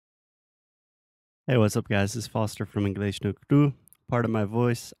Hey, what's up, guys? This is Foster from Inglês no Cru. Part of my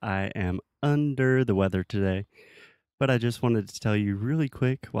voice, I am under the weather today, but I just wanted to tell you really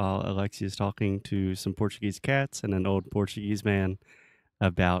quick while Alexia is talking to some Portuguese cats and an old Portuguese man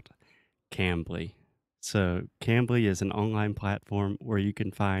about Cambly. So, Cambly is an online platform where you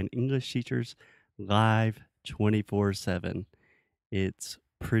can find English teachers live 24/7. It's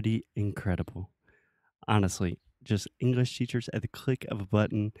pretty incredible. Honestly, just English teachers at the click of a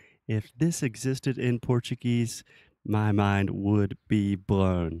button. If this existed in Portuguese, my mind would be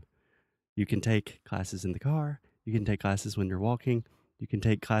blown. You can take classes in the car, you can take classes when you're walking, you can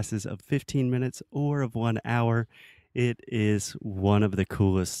take classes of 15 minutes or of 1 hour. It is one of the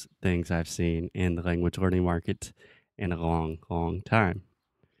coolest things I've seen in the language learning market in a long, long time.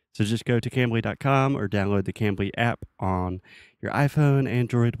 So just go to Cambly.com or download the Cambly app on your iPhone,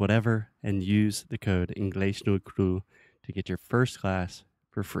 Android, whatever, and use the code Inglês no Cru to get your first class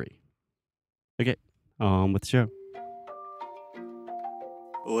for free. Okay, on with the show.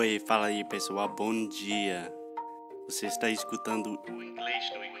 Oi, fala aí pessoal, bom dia. Você está escutando o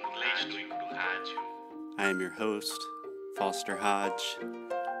Inglês no Rádio. I am your host, Foster Hodge.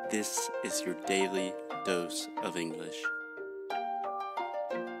 This is your daily dose of English.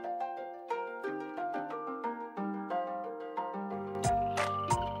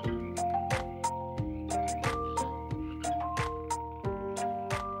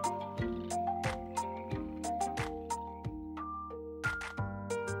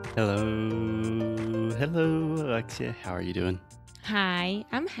 Hello, Alexia. How are you doing? Hi,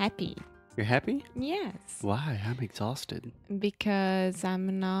 I'm happy. You're happy? Yes, Why? I'm exhausted. because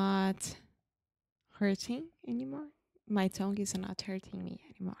I'm not hurting anymore. My tongue is not hurting me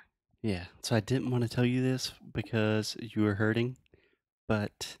anymore. Yeah, so I didn't want to tell you this because you were hurting,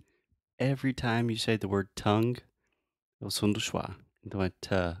 but every time you say the word tongue, é o som do schwa. Então é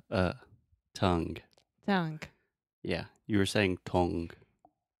tongue. Tongue, Yeah, you were saying tongue.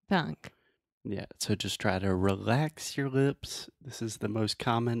 tongue. Yeah, so just try to relax your lips. This is the most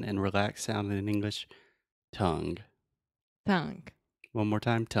common and relaxed sound in English. Tongue. Tongue, One more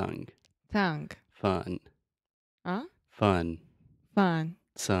time, tongue. tongue. Fun. Huh? Fun. Fun,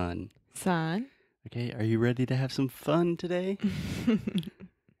 Sun. sun. Okay, are you ready to have some fun today?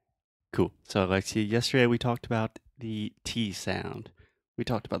 Cool. So, Alexia, yesterday we talked about the T sound. We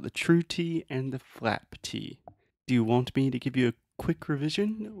talked about the true T and the flap T. Do you want me to give you a quick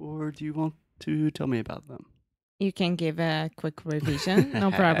revision, or do you want to tell me about them? You can give a quick revision, no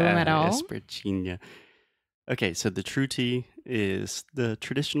problem at all. Espertinha. Okay, so the true T is the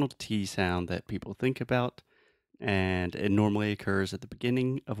traditional T sound that people think about, and it normally occurs at the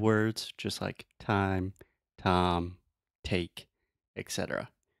beginning of words, just like time, tom, take,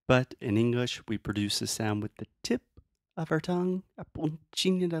 etc. But in English, we produce the sound with the tip of our tongue, a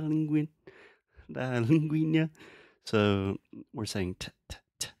pontinha da linguinha. So we're saying t, t,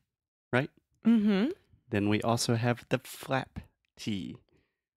 t, right? Mm-hmm. Then we also have the flap T.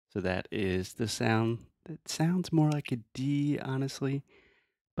 So that is the sound that sounds more like a D, honestly.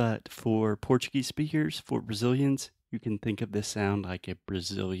 But for Portuguese speakers, for Brazilians, you can think of this sound like a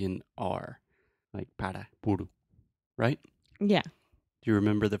Brazilian R, like para, puro, right? Yeah. Do you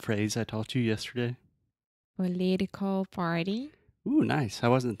remember the phrase I taught you yesterday? Political party. Ooh, nice. I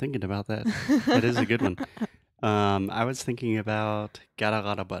wasn't thinking about that. That is a good one. I was thinking about got a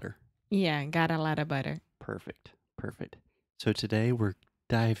lot of butter. Yeah, got a lot of butter. Perfect. Perfect. So today we're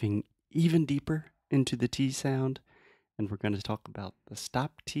diving even deeper into the T sound, and we're going to talk about the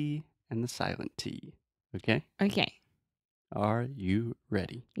stop T and the silent T. Okay? Okay. Are you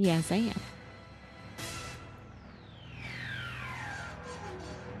ready? Yes, I am.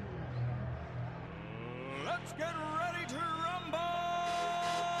 Let's get ready to rumble!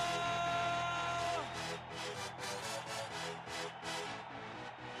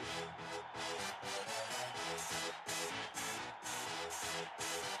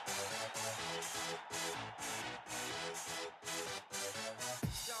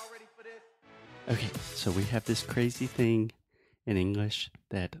 Y'all ready for this? Okay, so we have this crazy thing in English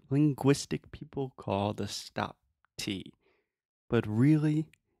that linguistic people call the stop T. But really,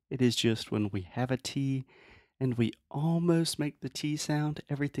 it is just when we have a T and we almost make the T sound,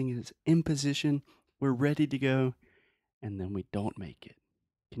 everything is in position, we're ready to go, and then we don't make it.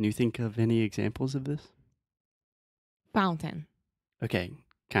 Can you think of any examples of this? Fountain. Okay,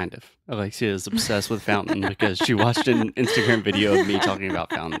 kind of. Alexia is obsessed with fountain because she watched an Instagram video of me talking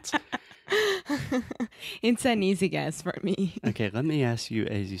about fountains. It's an easy guess for me. Okay, let me ask you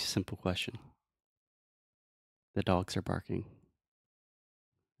a simple question. The dogs are barking.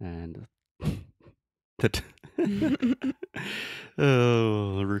 And That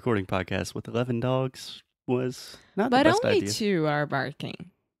oh, recording podcast with 11 dogs was not the But best only idea. 2 are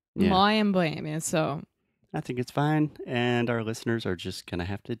barking. Yeah. Moy and Bohemia, so I think it's fine, and our listeners are just going to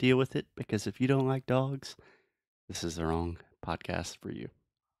have to deal with it because if you don't like dogs, this is the wrong podcast for you.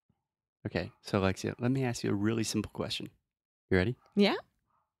 Okay, so Alexia, let me ask you a really simple question. You ready? yeah.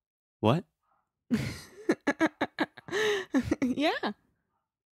 What? Yeah.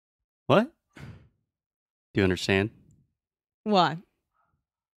 What? Do you understand? What?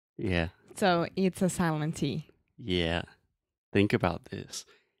 Yeah. So it's a silent T. Yeah. Think about this.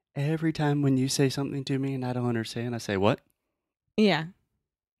 Every time when you say something to me and I don't understand, I say, what? Yeah.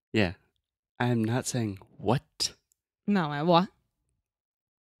 Yeah. I'm not saying what. No, what?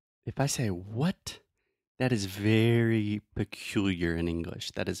 If I say what, that is very peculiar in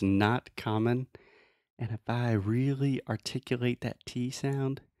English. That is not common. And if I really articulate that T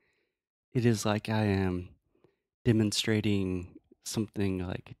sound, it is like I am demonstrating something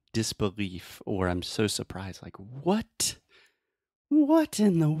like disbelief or I'm so surprised. Like, what? What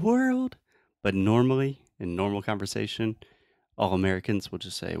in the world? But normally, in normal conversation, all Americans will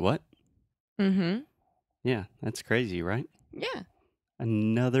just say, what? Mm-hmm. Yeah, that's crazy, right? Yeah.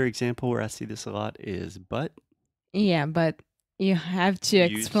 Another example where I see this a lot is but. Yeah, but you have to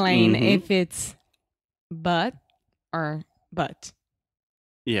Use- explain mhm. if it's but or but.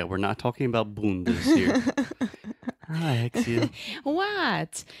 Yeah, we're not talking about bundes here. Alexia.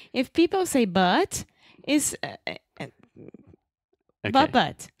 What? If people say but, is Okay.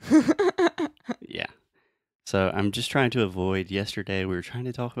 but. Yeah. So I'm just trying to avoid yesterday. We were trying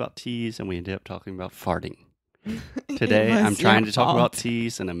to talk about teas and we ended up talking about farting. Today It I'm was trying your to talk about fault.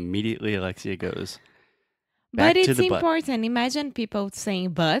 teas and immediately Alexia goes But back to it's the butt. important. Imagine people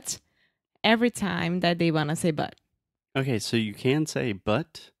saying but every time that they want to say but. Okay, so you can say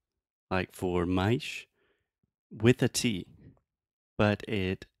but, like for mais, with a T, but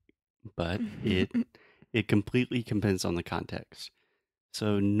it completely depends on the context.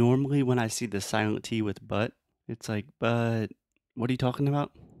 So normally when I see the silent T with but, it's like, but what are you talking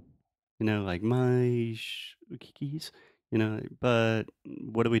about? You know, like mais, kikis, you know, but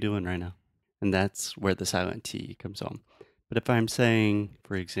what are we doing right now? And that's where the silent T comes on. But if I'm saying,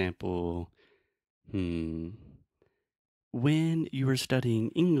 for example, when you are studying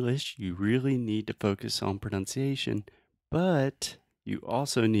English, you really need to focus on pronunciation, but you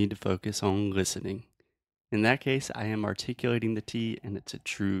also need to focus on listening. In that case, I am articulating the T and it's a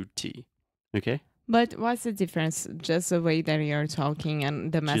true T. Okay? But what's the difference? Just the way that you're talking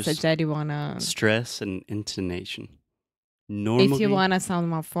and the message Just that you want to. stress and intonation. If Normally, you want to sound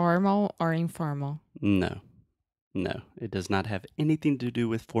more formal or informal. no. No, it does not have anything to do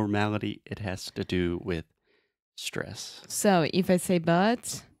with formality. It has to do with stress. So if I say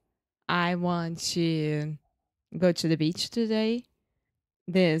but, I want to go to the beach today,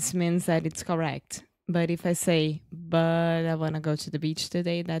 this means that it's correct. But if I say, but I want to go to the beach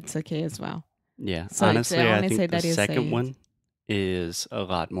today, that's okay as well. Yeah, So it's the honestly, I only say think the that you say second it. one is a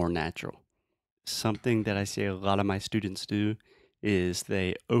lot more natural. Something that I see a lot of my students do is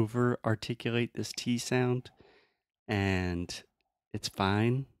they over articulate this T sound and it's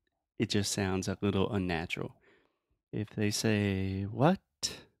fine. It just sounds a little unnatural. If they say, what?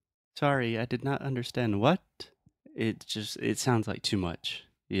 Sorry, I did not understand what? It sounds like too much,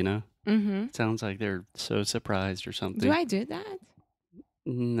 you know? Mm-hmm. It sounds like they're so surprised or something. Do I do that?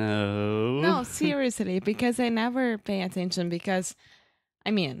 No. No, seriously, because I never pay attention because,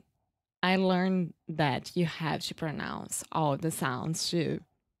 I mean, I learned that you have to pronounce all the sounds to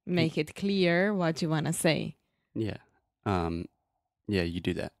make it clear what you want to say. Yeah. Yeah, you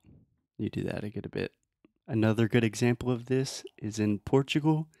do that. You do that a good bit. Another good example of this is in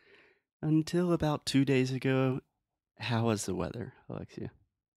Portugal. Until about 2 days ago, how was the weather, Alexia?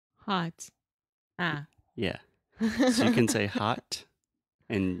 Hot. Ah. Yeah. So you can say hot,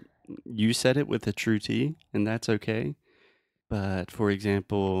 and you said it with a true T, and that's okay. But for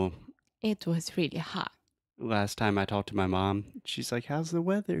example, It was really hot. last time I talked to my mom, she's like, how's the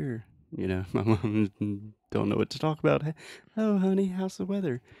weather? You know, my mom don't know what to talk about. Oh, honey, how's the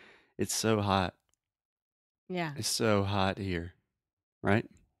weather? It's so hot. Yeah. It's so hot here, right?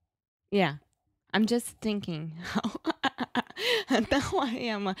 Yeah. I'm just thinking how now I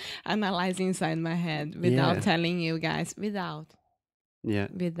am analyzing inside my head without Yeah. telling you guys. Without. Yeah.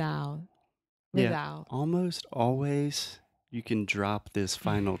 Almost always you can drop this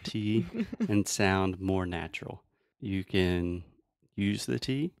final T and sound more natural. You can use the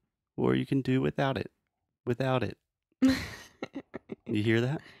T or you can do without it. Without it. You hear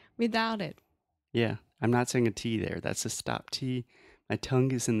that? Without it. Yeah. I'm not saying a T there. That's a stop T. My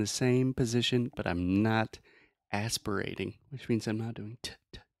tongue is in the same position, but I'm not aspirating, which means I'm not doing t,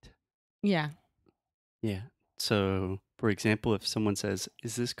 t, t. Yeah. Yeah. So, for example, if someone says,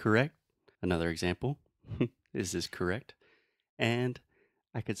 "Is this correct?" Another example, "Is this correct?" And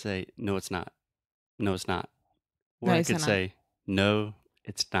I could say, "No, it's not. No, it's not." Or No, I it's could not. say, "No,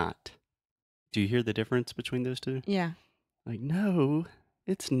 it's not." Do you hear the difference between those two? Yeah. Like, no,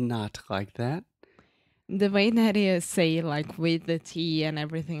 it's not like that. The way that you say, like, with the T and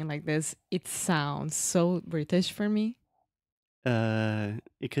everything like this, it sounds so British for me.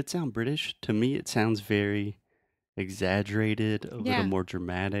 It could sound British. To me, it sounds very exaggerated, a little Yeah. more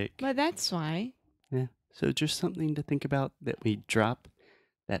dramatic. But that's why. Yeah. So just something to think about that we drop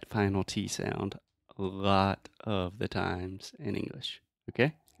that final T sound a lot of the times in English.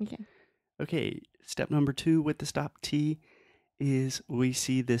 Okay? Okay. Okay, step number 2 with the stop T is we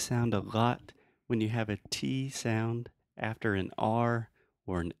see this sound a lot when you have a T sound after an R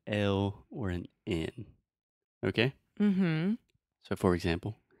or an L or an N. Okay? Mm-hmm. So, for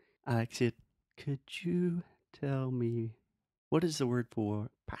example, Alexia, could you tell me what is the word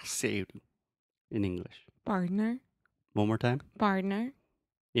for parceiro in English? Partner. One more time? Partner.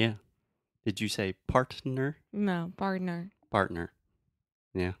 Yeah. Did you say partner? No, partner. Partner.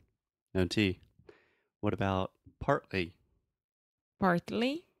 Yeah. No T. What about partly?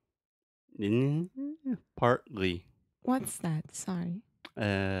 Partly. Mm, partly. What's that? Sorry.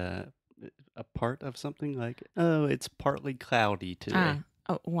 Uh, a part of something like, oh, it's partly cloudy today.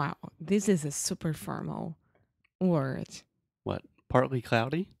 Oh, wow. This is a super formal word. What? Partly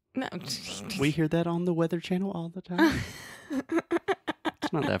cloudy? No. We hear that on the Weather Channel all the time.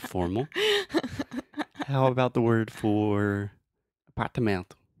 It's not that formal. How about the word for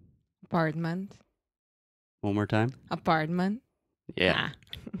apartamento? Apartment. One more time? Apartment. Yeah.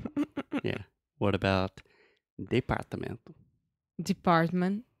 Ah. Yeah. What about departamento?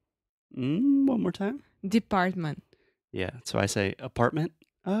 Department. One more time? Department. Yeah. So I say apartment.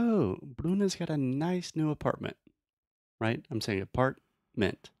 Oh, Bruna's got a nice new apartment, right? I'm saying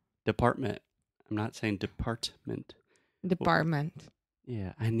apartment, department. I'm not saying department. Department.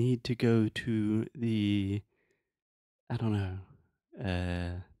 Yeah, I need to go to the, I don't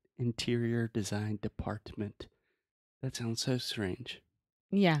know, interior design department. That sounds so strange.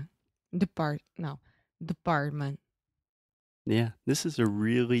 Yeah. Department. Yeah, this is a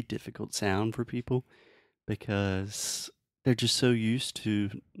really difficult sound for people because they're just so used to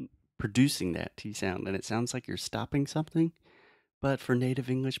producing that T sound and it sounds like you're stopping something. But for native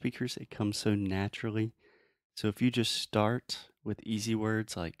English speakers, it comes so naturally. So if you just start with easy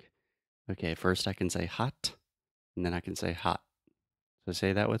words like, okay, first I can say hot and then I can say hot. So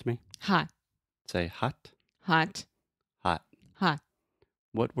say that with me. Hot. Say hot, Hot. hot. Hot.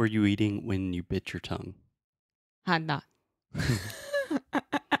 What were you eating when you bit your tongue? Hot dog.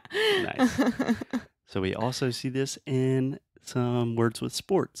 Nice. So we also see this in some words with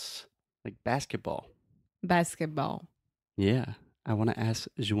sports, like basketball. Basketball. Yeah. I want to ask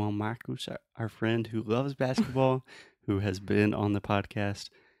João Marcos, our friend who loves basketball, who has been on the podcast.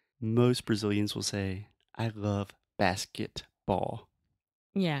 Most Brazilians will say, I love basketball.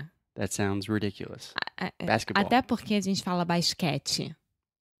 Yeah. That sounds ridiculous. Basketball. Até porque a gente fala basquete.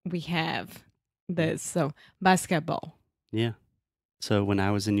 We have this. So, basketball. Yeah. So when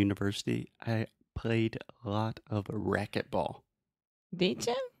I was in university, I played a lot of racquetball. Did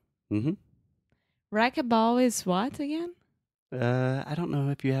you? Mm-hmm. Racquetball is what again? I don't know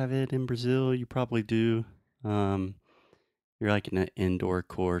if you have it in Brazil. You probably do. You're like in an indoor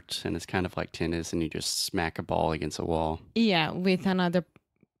court, and it's kind of like tennis, and you just smack a ball against a wall. Yeah, with another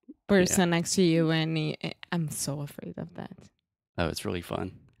person next to you. And I'm so afraid of that. Oh, it's really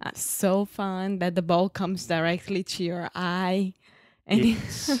fun. So fun that the ball comes directly to your eye. And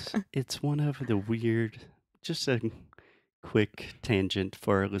It's one of the weird, just a quick tangent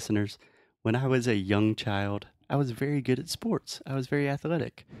for our listeners. When I was a young child, I was very good at sports. I was very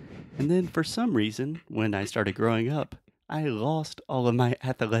athletic. And then for some reason, when I started growing up, I lost all of my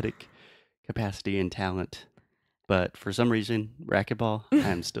athletic capacity and talent. But for some reason, racquetball,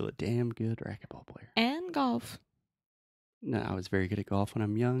 I'm still a damn good racquetball player. and golf. No, I was very good at golf when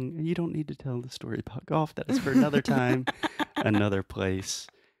I'm young. You don't need to tell the story about golf. That is for another time, another place.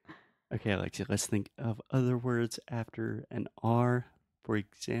 Okay, Alexia, let's think of other words after an R. For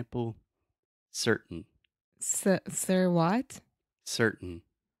example, certain. Sir what? Certain.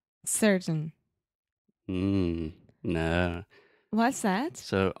 Certain. No. What's that?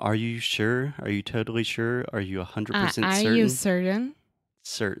 So, are you sure? Are you totally sure? Are you 100% Are certain? you certain?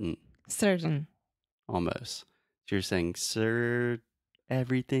 Certain. Certain. Almost. So you're saying, sir,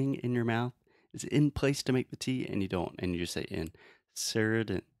 everything in your mouth is in place to make the T, and you don't, and you just say in.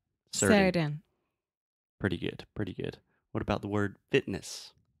 Certain. Certain. Pretty good. Pretty good. What about the word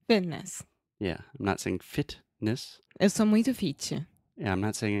fitness? Fitness. Yeah, I'm not saying fitness. Eu sou muito fit. Yeah, I'm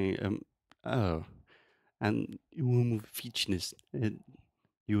not saying, and fitness.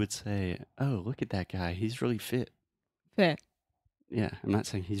 You would say, oh, look at that guy. He's really fit. Fit. Yeah, I'm not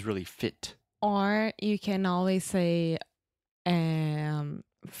saying he's really fit. Or you can always say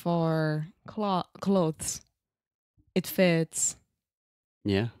for clothes. It fits.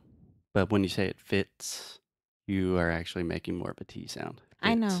 Yeah, but when you say it fits, you are actually making more of a T sound.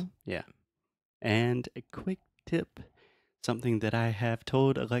 I Fits. know. Yeah. And a quick tip, something that I have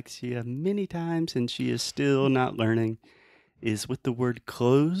told Alexia many times and she is still not learning, is with the word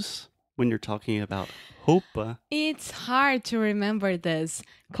clothes, when you're talking about roupa, It's hard to remember this.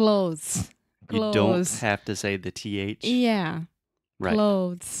 Clothes. you don't Clothes. have to say the TH. Yeah. Right.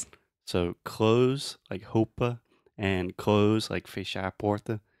 Clothes. So clothes, like roupa, and clothes, like fechar a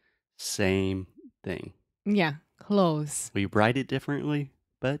porta, same thing. Yeah. Clothes. We write it differently,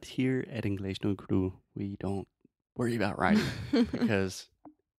 but here at Inglês no Cru, we don't worry about writing because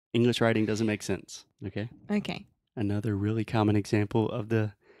English writing doesn't make sense, okay? Okay. Another really common example of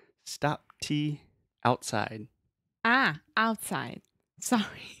the stop T outside. Outside. Sorry.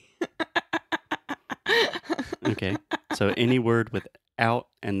 Okay. So any word with out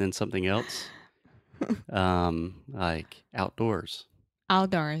and then something else, like outdoors.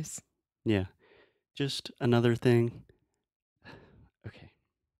 Outdoors. Yeah. Just another thing. Okay.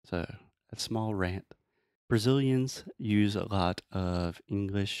 So a small rant. Brazilians use a lot of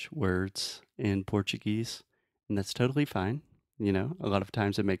English words in Portuguese, and that's totally fine. You know, a lot of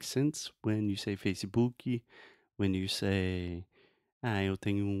times it makes sense when you say Facebook, when you say, eu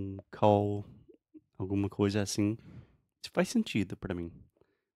tenho call, alguma coisa assim. Isso faz sentido pra mim.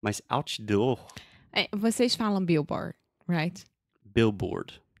 Mas outdoor, Vocês falam billboard, right?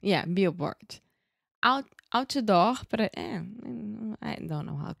 billboard. Yeah, billboard. Outdoor, but I don't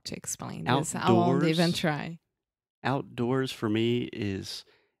know how to explain this. I won't even Outdoors? try. Outdoors for me is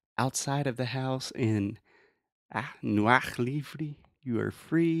outside of the house in no ar livre. You are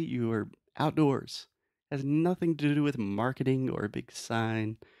free. You are outdoors. Has nothing to do with marketing or a big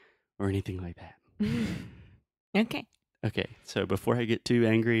sign or anything like that. Okay. Okay, so before I get too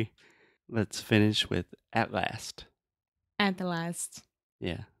angry, let's finish with at last. At last.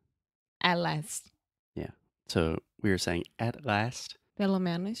 Yeah. At last. So we were saying at last. Pelo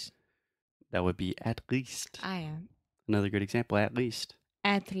menos. That would be at least. Yeah. Another good example, at least.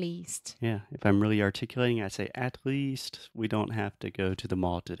 At least. Yeah, if I'm really articulating, I say at least we don't have to go to the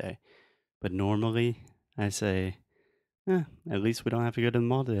mall today. But normally I say, at least we don't have to go to the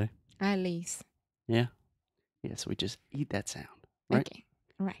mall today. At least. Yeah. Yes, we just eat that sound, right? Okay.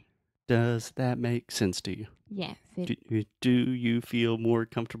 Right. Does that make sense to you? Yes. Do you feel more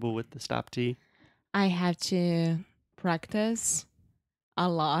comfortable with the stop T? I have to practice a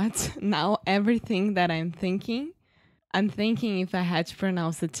lot. Now, everything that I'm thinking if I had to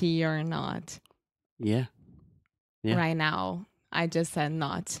pronounce the T or not. Yeah. Yeah. Right now, I just said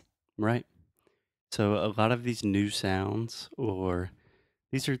not. Right. So a lot of these new sounds, or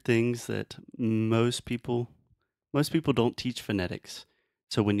these are things that most people don't teach phonetics.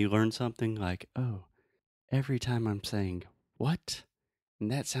 So when you learn something like, oh, every time I'm saying what, and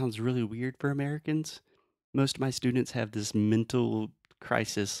that sounds really weird for Americans, most of my students have this mental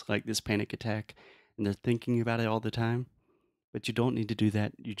crisis, like this panic attack, and they're thinking about it all the time. But you don't need to do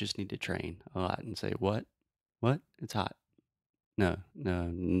that. You just need to train a lot and say, what? What? It's hot. No,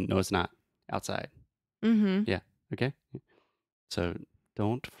 it's not. Outside. Mm-hmm. Yeah. Okay. So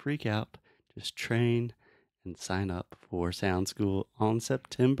don't freak out. Just train and sign up for Sound School on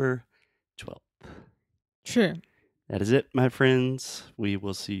September 12th. Sure. That is it, my friends. We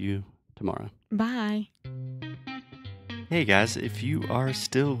will see you tomorrow. Bye. Hey guys, if you are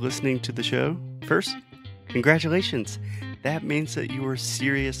still listening to the show, first, congratulations. That means that you are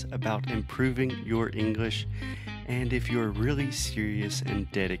serious about improving your English. And if you're really serious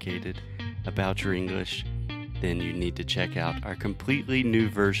and dedicated about your English, then you need to check out our completely new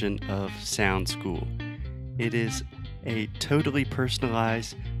version of Sound School. It is a totally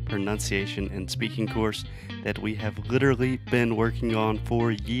personalized pronunciation and speaking course that we have literally been working on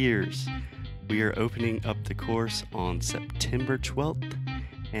for years. We are opening up the course on September 12th,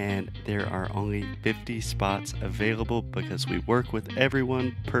 and there are only 50 spots available because we work with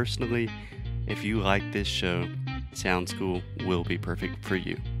everyone personally. If you like this show, Sound School will be perfect for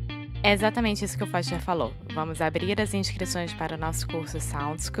you. É exatamente isso que o Foster falou. Vamos abrir as inscrições para o nosso curso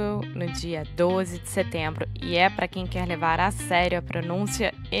Sound School no dia 12 de setembro e é para quem quer levar a sério a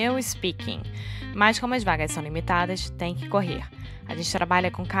pronúncia e o speaking. Mas como as vagas são limitadas, tem que correr. A gente trabalha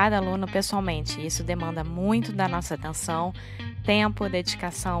com cada aluno pessoalmente e isso demanda muito da nossa atenção, tempo,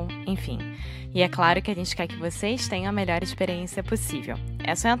 dedicação, enfim. E é claro que a gente quer que vocês tenham a melhor experiência possível.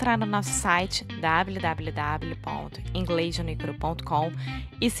 É só entrar no nosso site www.inglesjunecru.com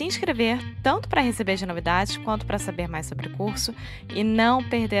e se inscrever tanto para receber as novidades quanto para saber mais sobre o curso e não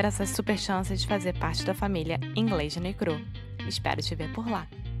perder essa super chance de fazer parte da família Inglês Junecru. Espero te ver por lá.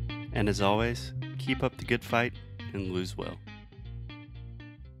 And as always, keep up the good fight and lose well.